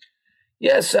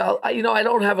 Yes, I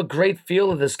don't have a great feel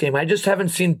of this game. I just haven't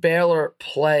seen Baylor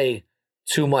play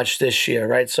too much this year,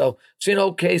 right? So seen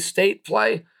OK State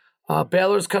play.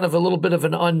 Baylor's kind of a little bit of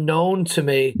an unknown to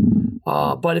me.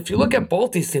 But if you look at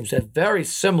both these teams, they're very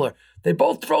similar. They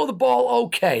both throw the ball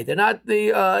okay. They're not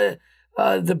the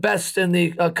best in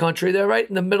the country. They're right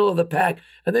in the middle of the pack.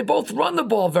 And they both run the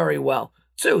ball very well,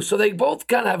 too. So they both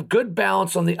kind of have good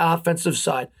balance on the offensive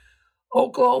side.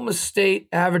 Oklahoma State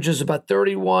averages about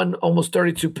 31, almost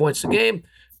 32 points a game.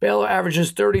 Baylor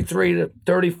averages 33 to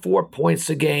 34 points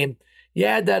a game. You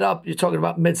add that up, you're talking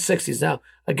about mid-60s. Now,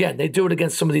 again, they do it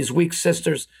against some of these weak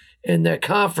sisters in their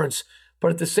conference.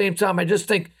 But at the same time, I just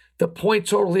think the point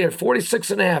total here,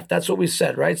 46.5, that's what we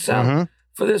said, right, Sal?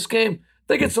 For this game, I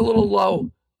think it's a little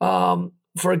low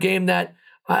for a game that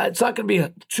it's not going to be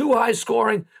too high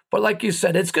scoring. But like you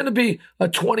said, it's going to be a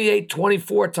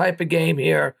 28-24 type of game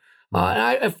here.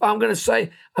 And if I'm going to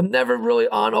say, I'm never really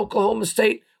on Oklahoma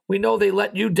State. We know they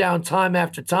let you down time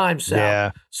after time, Sal.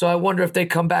 Yeah. So I wonder if they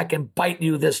come back and bite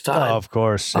you this time. Oh, of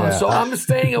course. Yeah. So I'm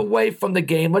staying away from the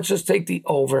game. Let's just take the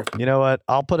over. You know what?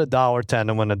 I'll put $1.10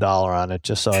 to win $1 on it,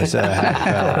 just so I say I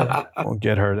had it. Won't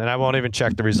get hurt, and I won't even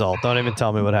check the result. Don't even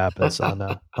tell me what happens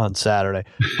on Saturday.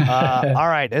 All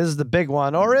right, this is the big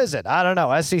one, or is it? I don't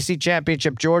know. SEC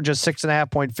championship, Georgia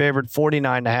 6.5-point favorite,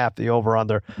 49.5 the over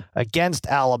under against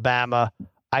Alabama.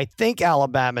 I think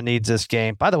Alabama needs this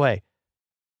game. By the way,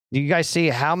 do you guys see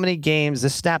how many games?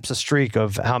 This snaps a streak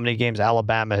of how many games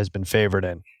Alabama has been favored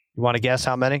in. You want to guess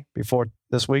how many before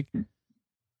this week?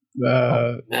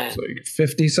 It's like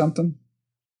 50 something.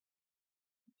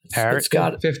 Harry? It's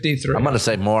got 53. I'm going to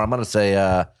say more. I'm going to say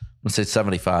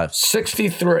 75.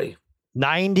 63.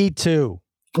 92.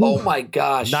 Oh, my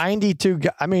gosh. 92.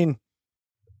 I mean,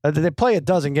 they play a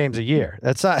dozen games a year.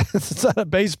 That's not. It's not a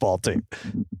baseball team.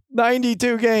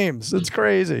 92 games. It's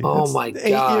crazy. Oh, It's my 8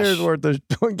 gosh. years worth of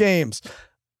games.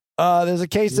 There's a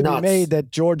case to be Nuts. made that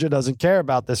Georgia doesn't care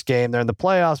about this game. They're in the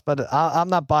playoffs, but I'm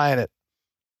not buying it.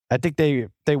 I think they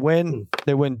win.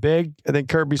 They win big. I think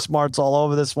Kirby Smart's all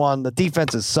over this one. The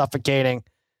defense is suffocating.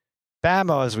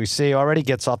 Bama, as we see, already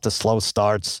gets off to slow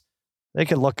starts. They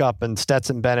can look up and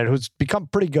Stetson Bennett, who's become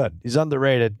pretty good. He's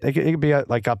underrated. He could be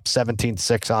like up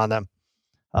 17-6 on them.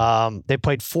 They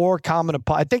played 4 common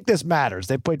opponents. I think this matters.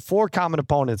 They played 4 common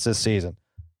opponents this season.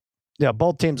 Yeah,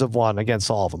 both teams have won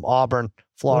against all of them. Auburn,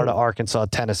 Florida, Arkansas,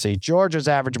 Tennessee. Georgia's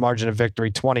average margin of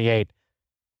victory, 28.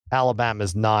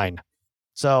 Alabama's 9.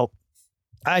 So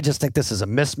I just think this is a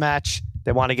mismatch.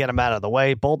 They want to get them out of the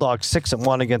way. Bulldogs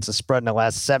 6-1 against the spread in the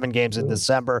last 7 games in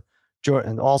December.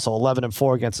 And also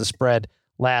 11-4 against the spread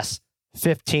last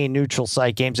 15 neutral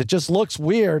site games. It just looks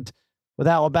weird with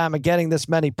Alabama getting this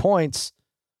many points,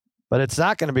 but it's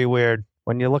not going to be weird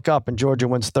when you look up and Georgia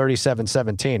wins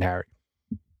 37-17, Harry.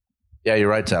 Yeah, you're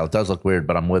right, Sal. It does look weird,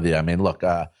 but I'm with you. I mean, look,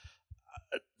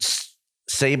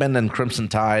 Saban and Crimson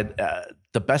Tide,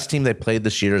 the best team they played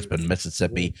this year has been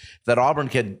Mississippi. If that Auburn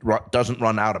kid doesn't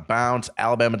run out of bounds,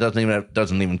 Alabama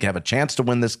doesn't even have a chance to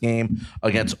win this game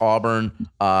against Auburn.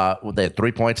 They had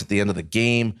 3 points at the end of the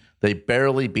game. They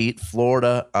barely beat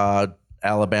Florida.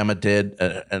 Alabama did,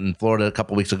 and Florida a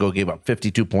couple weeks ago gave up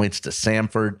 52 points to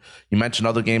Samford. You mentioned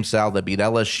other games, Sal. They beat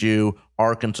LSU,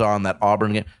 Arkansas, and that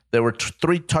Auburn game. There were at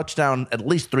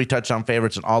least three touchdown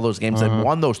favorites in all those games. They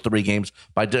won those 3 games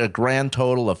by a grand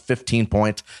total of 15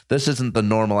 points. This isn't the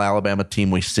normal Alabama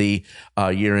team we see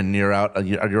year in, year out.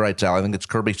 You're right, Sal. I think it's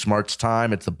Kirby Smart's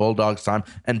time. It's the Bulldogs' time.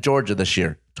 And Georgia this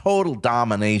year, total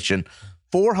domination.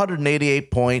 488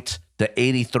 points to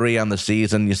 83 on the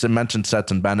season. You mentioned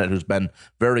Stetson Bennett, who's been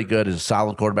very good as a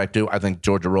solid quarterback too. I think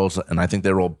Georgia rolls, and I think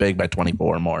they roll big by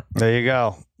 24 or more. There you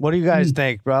go. What do you guys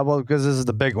think, Rob? Well, because this is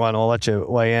the big one, we'll let you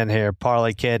weigh in here.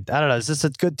 Parlay Kid. I don't know. Is this a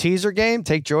good teaser game?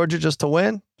 Take Georgia just to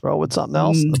win? Throw with something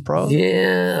else in the pros?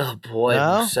 Yeah, boy.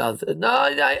 No?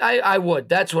 I would.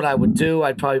 That's what I would do.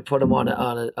 I'd probably put them on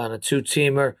a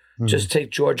 2-teamer. Just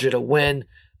take Georgia to win.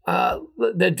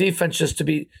 Their defense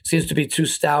seems to be too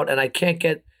stout, and I can't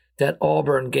get that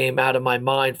Auburn game out of my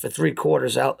mind for 3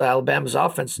 quarters. Alabama's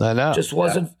offense just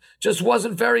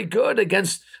wasn't very good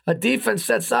against a defense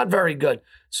that's not very good.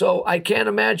 So I can't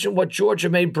imagine what Georgia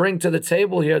may bring to the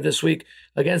table here this week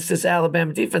against this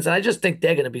Alabama defense. And I just think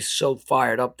they're going to be so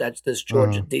fired up. That's this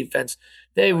Georgia defense.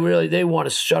 They want to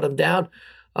shut them down.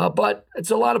 But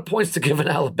it's a lot of points to give an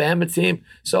Alabama team.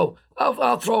 So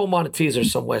I'll throw them on a teaser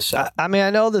somewhere. So. I mean, I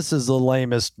know this is the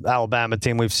lamest Alabama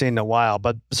team we've seen in a while,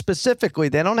 but specifically,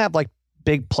 they don't have like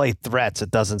big play threats.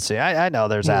 It doesn't seem. I know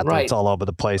there's athletes all over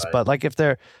the place, but like if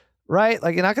they're right,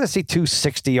 like you're not going to see 2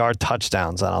 60-yard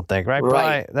touchdowns. I don't think.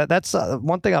 Right. That's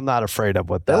one thing I'm not afraid of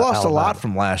with that. They lost Alabama. a lot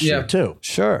from last year too.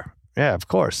 Sure. Yeah, of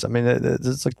course. I mean,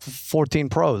 it's like 14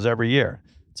 pros every year.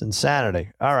 It's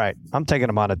insanity. All right. I'm taking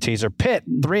them on a teaser. Pitt,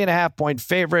 3.5-point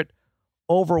favorite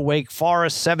over Wake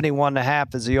Forest.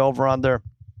 71.5 is the over-under.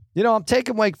 You know, I'm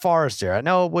taking Wake Forest here. I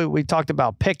know we talked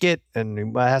about Pickett and he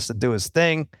has to do his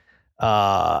thing.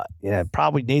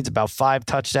 Probably needs about 5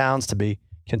 touchdowns to be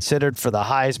considered for the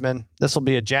Heisman. This will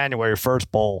be a January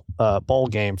 1st bowl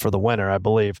game for the winner, I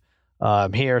believe,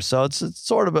 here. So it's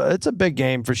it's a big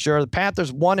game for sure. The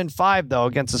Panthers 1-5 though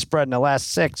against the spread in the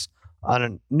last 6 on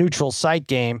a neutral site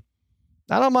game.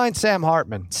 I don't mind Sam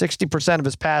Hartman. 60% of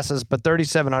his passes, but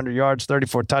 3,700 yards,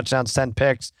 34 touchdowns, 10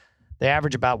 picks. They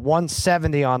average about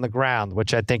 170 on the ground,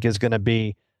 which I think is going to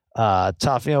be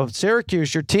tough. You know,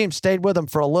 Syracuse, your team stayed with them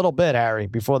for a little bit, Harry,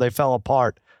 before they fell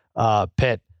apart.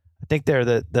 Pitt, I think they're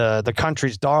the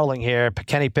country's darling here.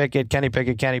 Kenny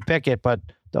Pickett. But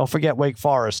don't forget Wake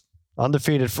Forest,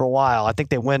 undefeated for a while. I think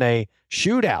they win a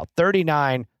shootout,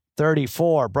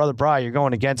 39-34. Brother Bry, you're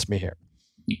going against me here.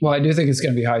 Well, I do think it's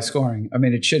going to be high scoring. I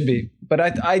mean, it should be. But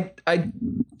I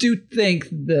do think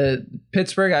the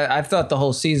Pittsburgh, I've thought the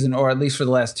whole season, or at least for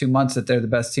the last 2 months, that they're the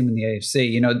best team in the AFC.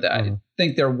 You know, I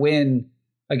think their win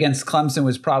against Clemson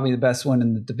was probably the best one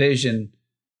in the division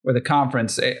or the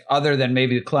conference, other than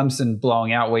maybe Clemson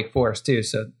blowing out Wake Forest too.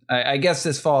 So I guess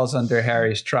this falls under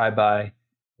Harry's try-by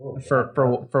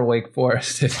for Wake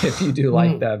Forest if you do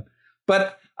like them.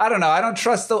 But I don't know. I don't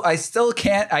trust I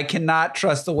cannot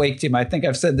trust the Wake team. I think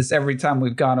I've said this every time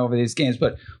we've gone over these games,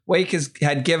 but Wake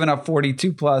had given up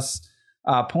 42 plus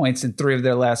points in 3 of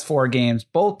their last 4 games.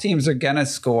 Both teams are going to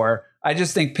score. I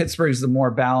just think Pittsburgh's the more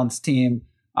balanced team.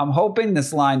 I'm hoping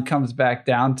this line comes back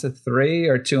down to 3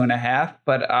 or 2.5,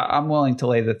 but I'm willing to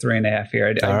lay the 3.5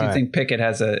 here. I do think Pickett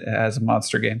has a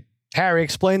monster game. Harry,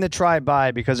 explain the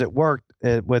try-by because it worked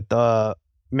with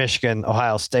Michigan,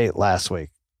 Ohio State last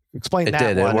week. Explain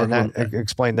one and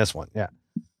explain this one. Yeah.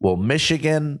 Well,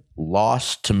 Michigan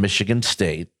lost to Michigan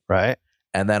State. Right.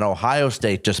 And then Ohio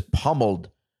State just pummeled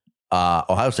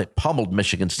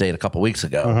Michigan State a couple weeks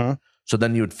ago. Mm-hmm. So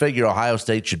then you would figure Ohio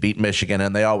State should beat Michigan,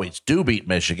 and they always do beat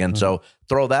Michigan. Mm-hmm. So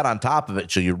throw that on top of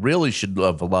it. So you really should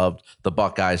have loved the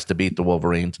Buckeyes to beat the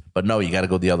Wolverines. But no, you got to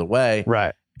go the other way.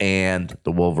 Right. And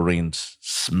the Wolverines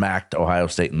smacked Ohio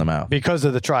State in the mouth. Because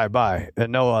of the try-by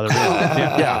and no other reason.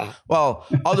 Yeah. Well,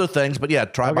 other things, but yeah,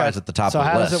 try-bys at the top of the list.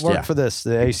 So how does it work for this,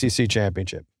 the ACC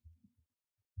championship?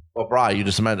 Well, Brian, you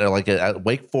just meant like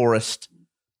Wake Forest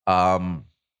got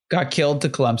killed to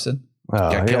Clemson.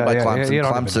 Got killed by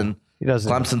Clemson.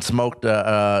 Clemson smoked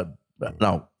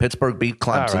Pittsburgh beat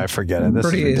Clemson. All right, forget it. This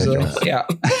pretty is ridiculous. Yeah.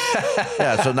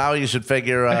 Yeah, so now you should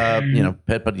figure,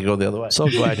 Pitt, but you go the other way. So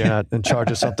glad you're not in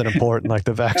charge of something important like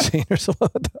the vaccine or something.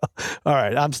 All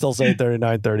right, I'm still saying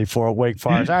 39-34 Wake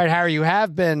Forest. All right, Harry, you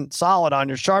have been solid on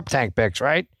your Sharp Tank picks,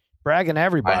 right? Bragging to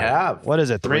everybody. I have. What is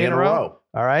it, 3 in a row?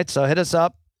 All right, so hit us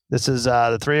up. This is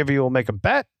the three of you will make a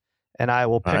bet, and I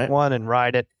will pick one and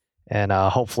ride it. And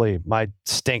hopefully my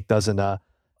stink doesn't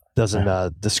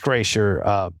disgrace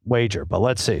your wager. But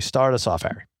let's see. Start us off,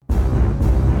 Harry.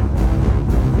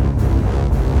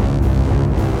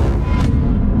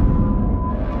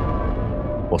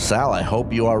 Well, Sal, I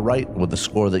hope you are right with the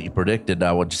score that you predicted.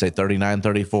 What'd you say,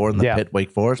 39-34 in the Pitt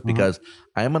Wake Forest? Because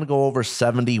I am going to go over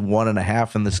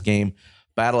 71.5 in this game.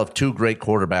 Battle of two great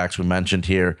quarterbacks we mentioned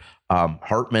here.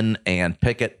 Hartman and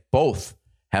Pickett both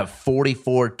have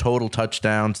 44 total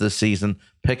touchdowns this season.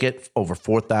 Pickett over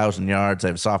 4,000 yards. They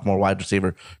have a sophomore wide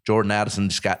receiver, Jordan Addison,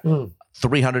 just got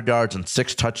 300 yards and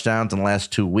 6 touchdowns in the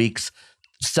last 2 weeks,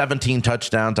 17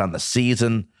 touchdowns on the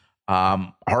season.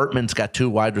 Hartman's got 2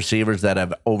 wide receivers that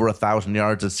have over 1,000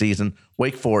 yards this season.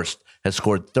 Wake Forest has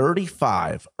scored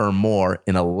 35 or more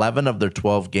in 11 of their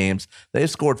 12 games. They've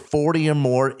scored 40 or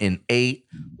more in 8.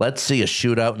 Let's see a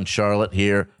shootout in Charlotte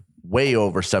here. Way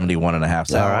over 71.5.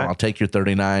 So I'll take your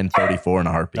 39-34 in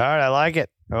a heartbeat. All right, I like it.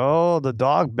 Oh, the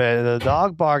dog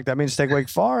bark. That means take Wake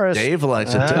Forest. Dave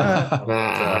likes it too.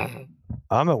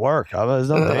 I'm at work. There's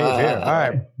no Dave here. All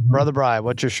right, Brother Brian,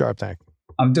 what's your sharp tank?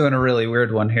 I'm doing a really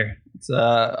weird one here.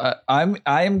 I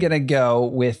am gonna go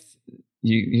with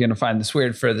you're gonna find this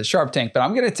weird for the sharp tank, but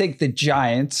I'm gonna take the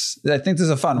Giants. I think this is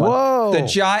a fun one. Whoa!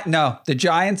 The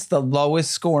Giants, the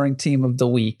lowest scoring team of the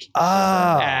week,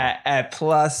 at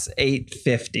plus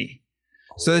 850.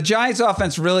 So the Giants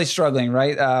offense really struggling,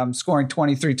 right? Scoring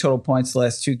 23 total points the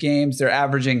last 2 games. They're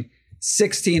averaging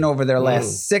 16 over their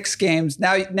last 6 games.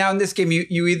 Now in this game,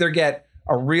 you either get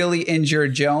a really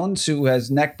injured Jones who has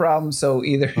neck problems. So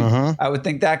either I would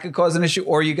think that could cause an issue,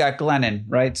 or you got Glennon,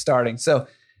 right, starting. So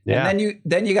and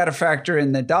then you got to factor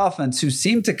in the Dolphins, who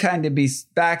seem to kind of be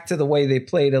back to the way they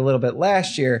played a little bit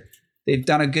last year. They've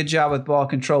done a good job with ball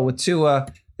control with Tua.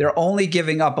 They're only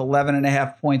giving up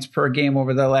 11.5 points per game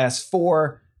over their last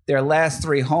 4. Their last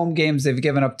 3 home games, they've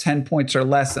given up 10 points or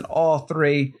less in all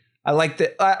 3.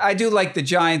 I do like the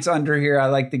Giants under here. I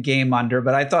like the game under,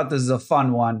 but I thought this is a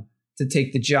fun one to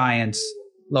take the Giants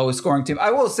lowest scoring team.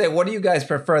 I will say, what do you guys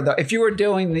prefer though? If you were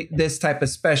doing this type of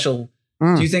special,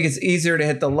 do you think it's easier to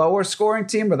hit the lower scoring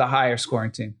team or the higher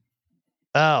scoring team?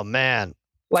 Oh man.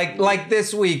 Like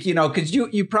this week, because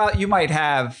you might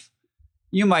have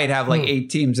like 8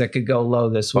 teams that could go low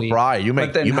this week. But Brian, you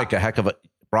make a heck of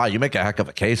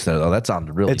a case there though. That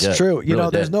sounded really good. It's true. Really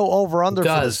there's no over under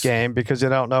for this game because you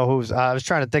don't know who's. I was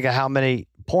trying to think of how many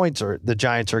points the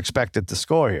Giants are expected to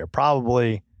score here.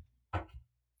 Probably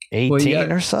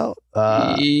 18 or so.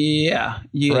 You got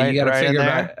to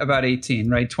figure about 18,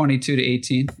 right? 22 to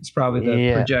 18 is probably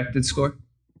the projected score.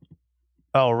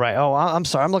 Oh, right. Oh, I'm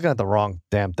sorry. I'm looking at the wrong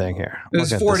damn thing here. It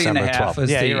was 40.5.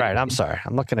 Yeah, you're right. I'm sorry.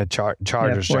 I'm looking at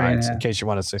Chargers Giants in case you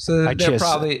want to see. So I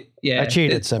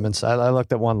cheated, Simmons. I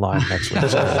looked at one line next week.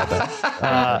 But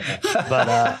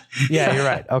you're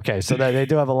right. Okay, so they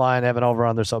do have a line. They have an over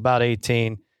under, so about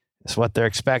 18 is what they're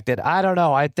expected. I don't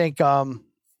know. I think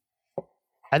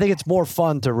it's more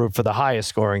fun to root for the highest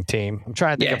scoring team. I'm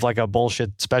trying to think of like a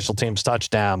bullshit special teams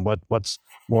touchdown. What's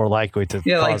more likely to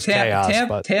cause chaos?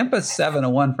 Tampa's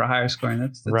 7-1 for higher scoring.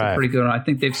 That's a pretty good one. I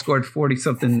think they've scored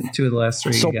 40-something 2 of the last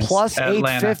 3. So against plus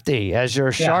Atlanta. 850 as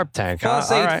your sharp tank. Plus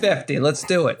 850. Right. Let's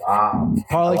do it.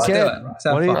 Parlay Kid.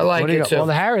 I like it too. Well,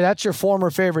 Harry, that's your former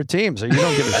favorite team, so you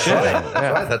don't give a shit.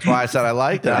 That's why I said I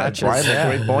liked that. Brian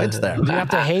had great points there. Do you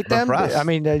have to hate them? I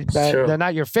mean, they're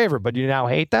not your favorite, but you now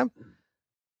hate them?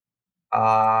 No,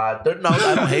 I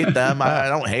don't hate them. I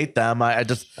don't hate them. I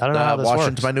don't know how this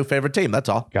Washington's works. My new favorite team. That's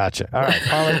all. Gotcha. All right,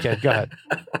 Parlay Kid, go ahead.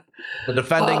 The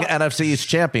defending NFC East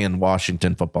champion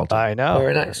Washington football team. I know.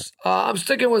 Very nice. I'm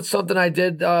sticking with something I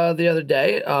did the other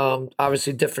day.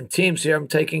 Obviously, different teams here. I'm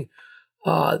taking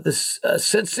this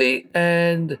Cincy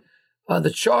and the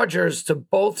Chargers to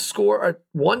both score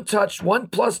one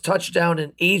plus touchdown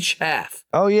in each half.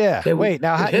 Oh yeah. Wait,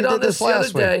 now how you did this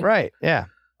last week? Day. Right. Yeah.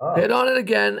 Hit on it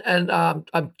again, and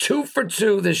I'm 2 for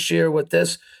 2 this year with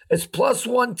this. It's plus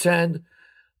 110.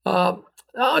 The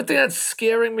only thing that's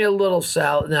scaring me a little,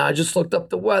 Sal, now I just looked up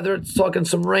the weather. It's talking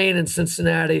some rain in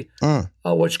Cincinnati,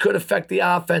 which could affect the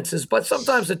offenses, but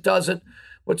sometimes it doesn't.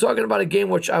 We're talking about a game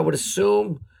which I would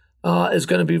assume is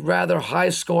going to be rather high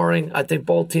scoring. I think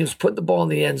both teams put the ball in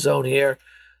the end zone here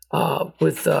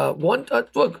with one.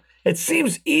 Look,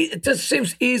 it just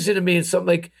seems easy to me in something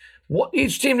like.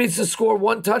 Each team needs to score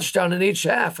 1 touchdown in each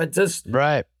half. I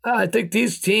think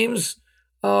these teams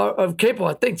are capable.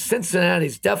 I think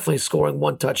Cincinnati's definitely scoring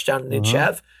 1 touchdown in each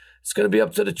half. It's going to be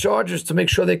up to the Chargers to make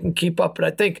sure they can keep up. But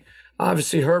I think,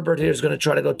 obviously, Herbert here is going to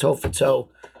try to go toe for toe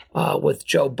with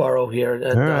Joe Burrow here.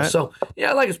 And right. so,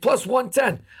 yeah, like it's plus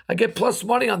 110. I get plus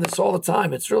money on this all the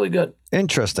time. It's really good.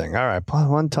 Interesting. All right.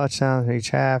 One touchdown each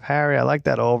half. Harry, I like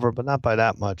that over, but not by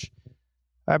that much.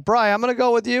 All right, Brian, I'm going to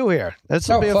go with you here. This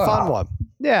will be a fun one.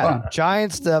 Yeah.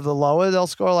 Giants have the lower. They'll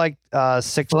score like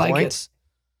 6 points.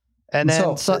 And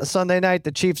then Sunday night,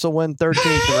 the Chiefs will win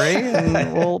 13-3,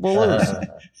 and we'll lose.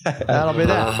 That'll be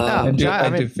that. No, I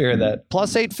do fear that.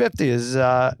 Plus 850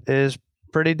 is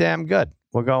pretty damn good.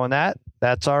 We'll go in that.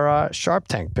 That's our Sharp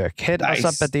Tank pick. Hit us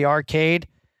up at the arcade,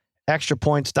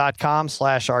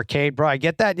 extrapoints.com/arcade. Bro,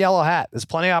 get that yellow hat. There's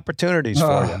plenty of opportunities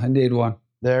for you. I need one.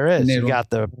 There is. You got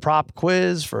the prop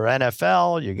quiz for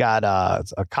NFL. You got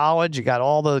a college. You got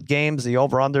all the games, the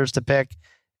over-unders to pick.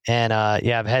 And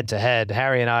you have head-to-head.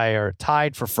 Harry and I are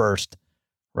tied for first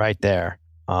right there.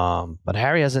 But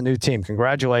Harry has a new team.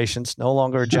 Congratulations. No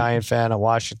longer a Giant fan, a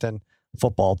Washington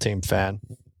football team fan.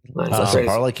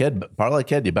 Parlay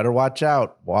Kid, you better watch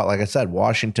out. Like I said,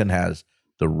 Washington has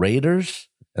the Raiders,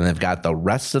 and they've got the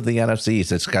rest of the NFC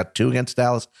East. It's got 2 against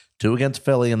Dallas, 2 against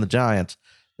Philly, and the Giants.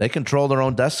 They control their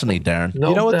own destiny, Darren. No,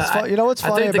 you know what's funny about this?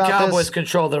 I think the Cowboys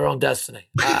control their own destiny.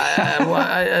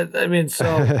 I mean,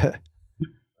 so...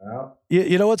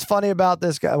 You know what's funny about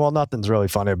this guy? Well, nothing's really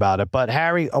funny about it. But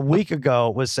Harry, a week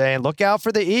ago, was saying, "Look out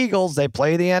for the Eagles. They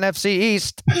play the NFC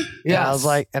East." Yeah, I was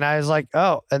like,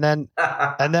 "Oh." And then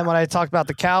when I talked about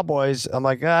the Cowboys, I'm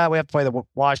like, "We have to play the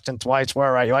Washington twice."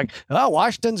 We're right. You're like, "Oh,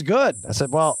 Washington's good." I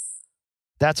said, "Well,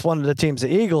 that's one of the teams,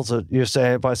 the Eagles." You're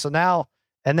saying, but so now.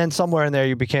 And then somewhere in there,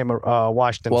 you became a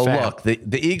Washington fan. Well, look,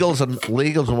 the Eagles and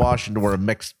Washington were a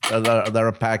mixed. They're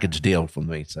a package deal for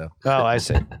me. So. Oh, I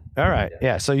see. All right,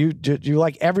 yeah. So you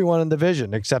like everyone in the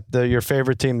division except your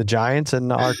favorite team, the Giants,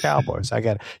 and our Cowboys. I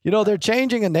get it. You know, they're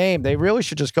changing a name. They really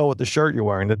should just go with the shirt you're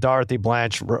wearing, the Dorothy,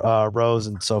 Blanche, Rose,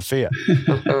 and Sophia.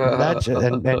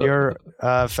 and your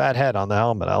fat head on the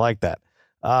helmet. I like that.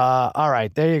 All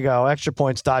right, there you go.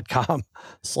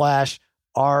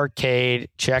 extrapoints.com/arcade.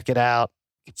 Check it out.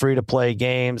 Free to play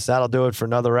games. That'll do it for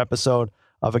another episode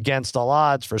of Against All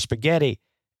Odds. For spaghetti,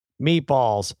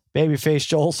 meatballs, babyface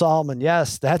Joel Solomon.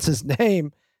 Yes, that's his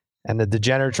name. And the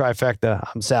degenerate trifecta.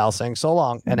 I'm Sal saying so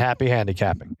long and happy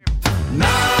handicapping.